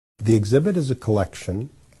The exhibit is a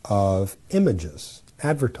collection of images,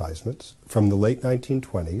 advertisements from the late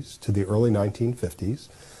 1920s to the early 1950s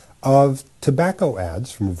of tobacco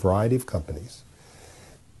ads from a variety of companies.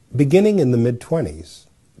 Beginning in the mid-20s,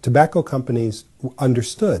 tobacco companies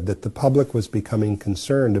understood that the public was becoming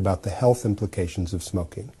concerned about the health implications of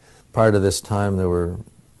smoking. Prior to this time, there were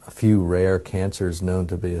a few rare cancers known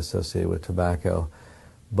to be associated with tobacco,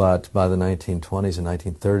 but by the 1920s and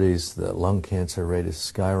 1930s, the lung cancer rate is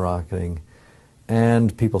skyrocketing,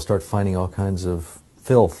 and people start finding all kinds of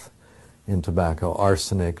filth in tobacco: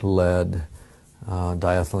 arsenic, lead,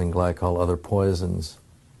 diethylene glycol, other poisons.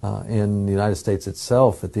 In the United States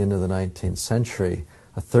itself, at the end of the 19th century,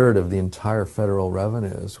 a third of the entire federal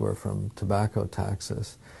revenues were from tobacco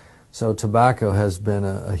taxes. So tobacco has been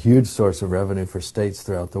a huge source of revenue for states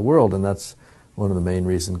throughout the world, and that's one of the main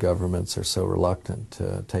reasons governments are so reluctant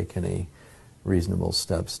to take any reasonable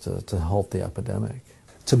steps to halt the epidemic.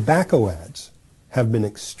 Tobacco ads have been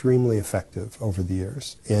extremely effective over the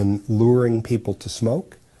years in luring people to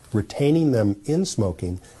smoke, retaining them in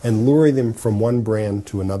smoking, and luring them from one brand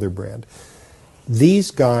to another brand. These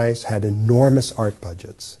guys had enormous art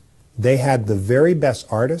budgets. They had the very best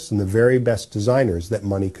artists and the very best designers that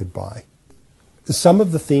money could buy. Some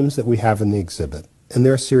of the themes that we have in the exhibit, and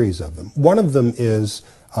there are a series of them. One of them is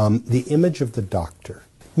the image of the doctor.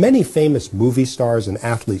 Many famous movie stars and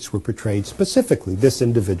athletes were portrayed specifically. This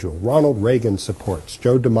individual, Ronald Reagan supports,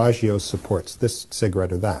 Joe DiMaggio supports this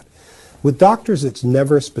cigarette or that. With doctors, it's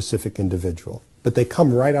never a specific individual, but they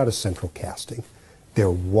come right out of central casting. They're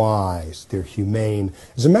wise, they're humane.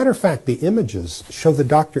 As a matter of fact, the images show the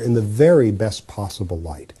doctor in the very best possible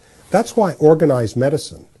light. That's why organized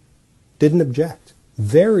medicine didn't object.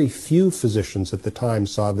 Very few physicians at the time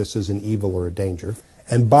saw this as an evil or a danger.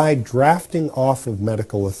 And by drafting off of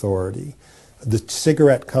medical authority, the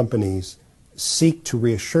cigarette companies seek to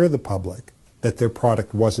reassure the public that their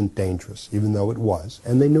product wasn't dangerous, even though it was,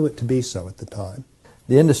 and they knew it to be so at the time.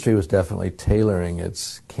 The industry was definitely tailoring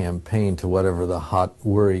its campaign to whatever the hot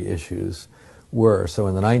worry issues were. So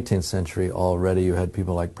in the 19th century already you had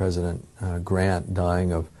people like President Grant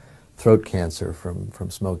dying of throat cancer from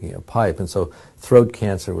smoking a pipe, and so throat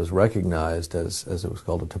cancer was recognized as it was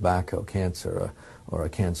called a tobacco cancer or a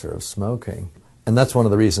cancer of smoking. And that's one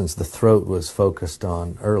of the reasons the throat was focused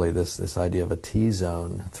on early, this idea of a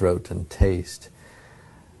T-zone, throat and taste.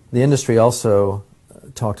 The industry also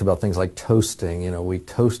talked about things like toasting. You know, we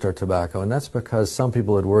toast our tobacco, and that's because some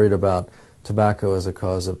people had worried about tobacco as a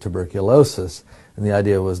cause of tuberculosis, and the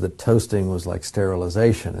idea was that toasting was like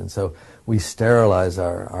sterilization, and so we sterilize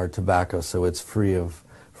our tobacco so it's free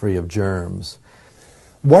of germs.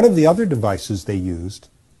 One of the other devices they used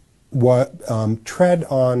was tread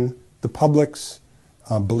on the public's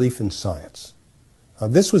belief in science.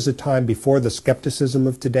 This was a time before the skepticism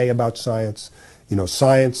of today about science. You know,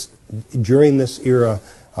 science during this era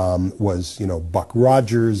was, Buck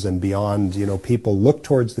Rogers and beyond. People looked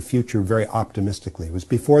towards the future very optimistically. It was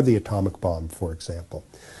before the atomic bomb, for example.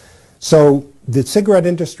 So the cigarette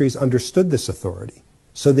industries understood this authority.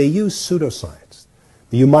 So they used pseudoscience.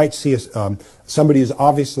 You might see somebody who's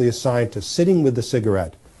obviously a scientist sitting with the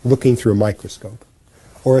cigarette looking through a microscope,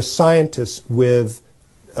 or a scientist with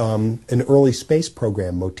an early space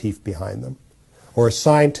program motif behind them, or a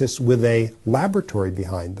scientist with a laboratory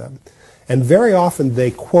behind them. And very often they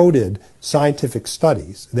quoted scientific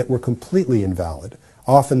studies that were completely invalid.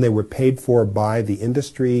 Often they were paid for by the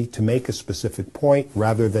industry to make a specific point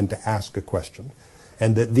rather than to ask a question.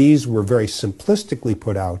 And that these were very simplistically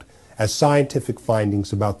put out as scientific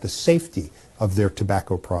findings about the safety of their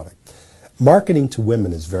tobacco product. Marketing to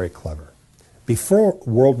women is very clever. Before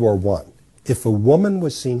World War I, if a woman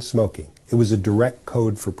was seen smoking, it was a direct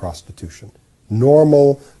code for prostitution.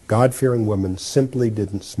 Normal, God-fearing women simply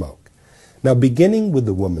didn't smoke. Now, beginning with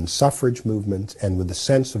the women's suffrage movement and with the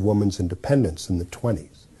sense of women's independence in the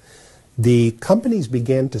 20s, the companies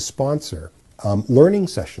began to sponsor learning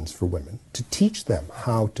sessions for women to teach them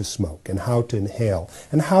how to smoke and how to inhale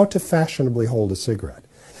and how to fashionably hold a cigarette.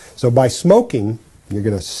 So by smoking, you're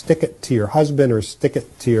going to stick it to your husband or stick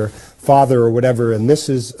it to your father or whatever, and this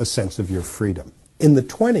is a sense of your freedom. In the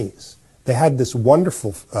 20s, they had this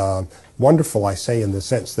wonderful, I say in the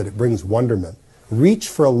sense that it brings wonderment, reach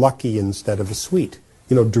for a lucky instead of a sweet,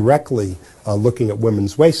 directly looking at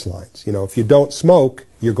women's waistlines. If you don't smoke,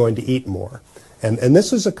 you're going to eat more. And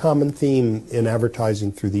this is a common theme in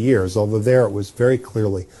advertising through the years, although there it was very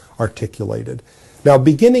clearly articulated. Now,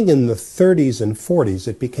 beginning in the 30s and 40s,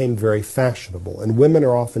 it became very fashionable, and women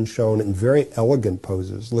are often shown in very elegant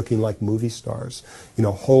poses, looking like movie stars,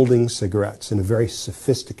 holding cigarettes in a very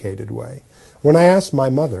sophisticated way. When I asked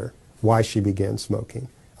my mother why she began smoking,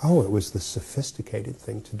 Oh, it was the sophisticated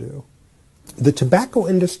thing to do. The tobacco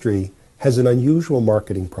industry has an unusual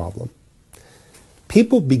marketing problem.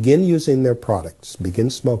 People begin using their products, begin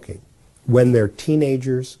smoking, when they're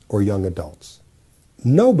teenagers or young adults.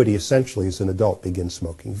 Nobody essentially as an adult begins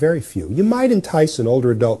smoking, very few. You might entice an older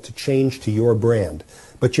adult to change to your brand,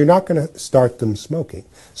 but you're not going to start them smoking.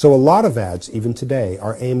 So a lot of ads, even today,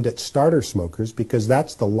 are aimed at starter smokers because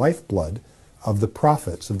that's the lifeblood of the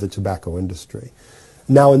profits of the tobacco industry.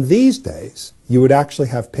 Now in these days, you would actually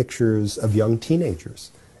have pictures of young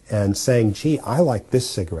teenagers and saying, gee, I like this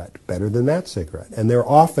cigarette better than that cigarette. And they're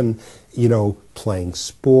often, playing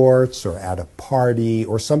sports or at a party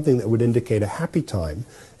or something that would indicate a happy time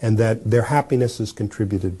and that their happiness is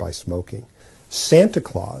contributed by smoking. Santa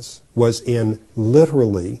Claus was in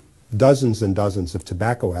literally dozens and dozens of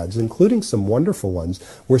tobacco ads, including some wonderful ones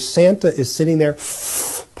where Santa is sitting there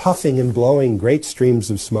puffing and blowing great streams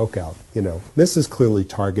of smoke out. This is clearly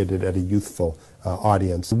targeted at a youthful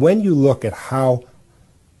audience. When you look at how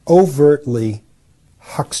overtly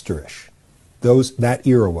hucksterish that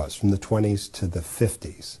era was, from the 20s to the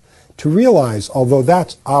 50s, to realize, although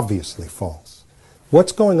that's obviously false,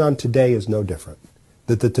 what's going on today is no different.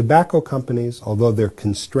 That the tobacco companies, although they're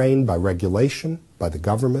constrained by regulation, by the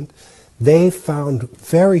government, they found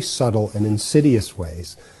very subtle and insidious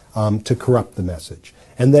ways to corrupt the message.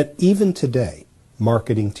 And that even today,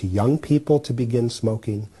 marketing to young people to begin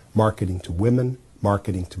smoking, marketing to women,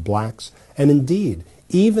 marketing to blacks, and indeed,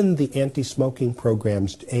 even the anti-smoking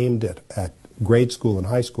programs aimed at grade school and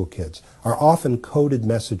high school kids are often coded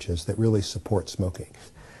messages that really support smoking.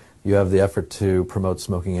 You have the effort to promote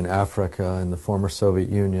smoking in Africa, in the former Soviet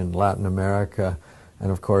Union, Latin America,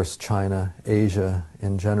 and of course China, Asia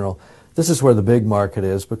in general. This is where the big market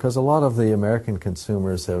is because a lot of the American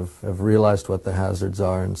consumers have realized what the hazards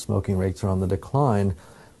are and smoking rates are on the decline.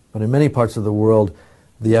 But in many parts of the world,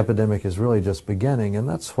 the epidemic is really just beginning, and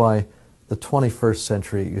that's why the 21st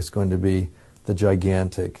century is going to be the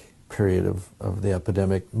gigantic period of the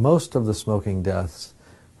epidemic. Most of the smoking deaths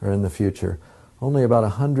are in the future. Only about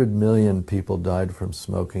 100 million people died from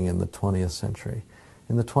smoking in the 20th century.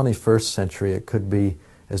 In the 21st century, it could be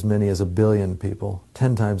as many as 1 billion people,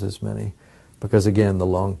 10 times as many, because again, the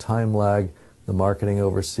long time lag, the marketing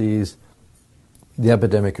overseas, the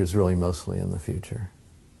epidemic is really mostly in the future.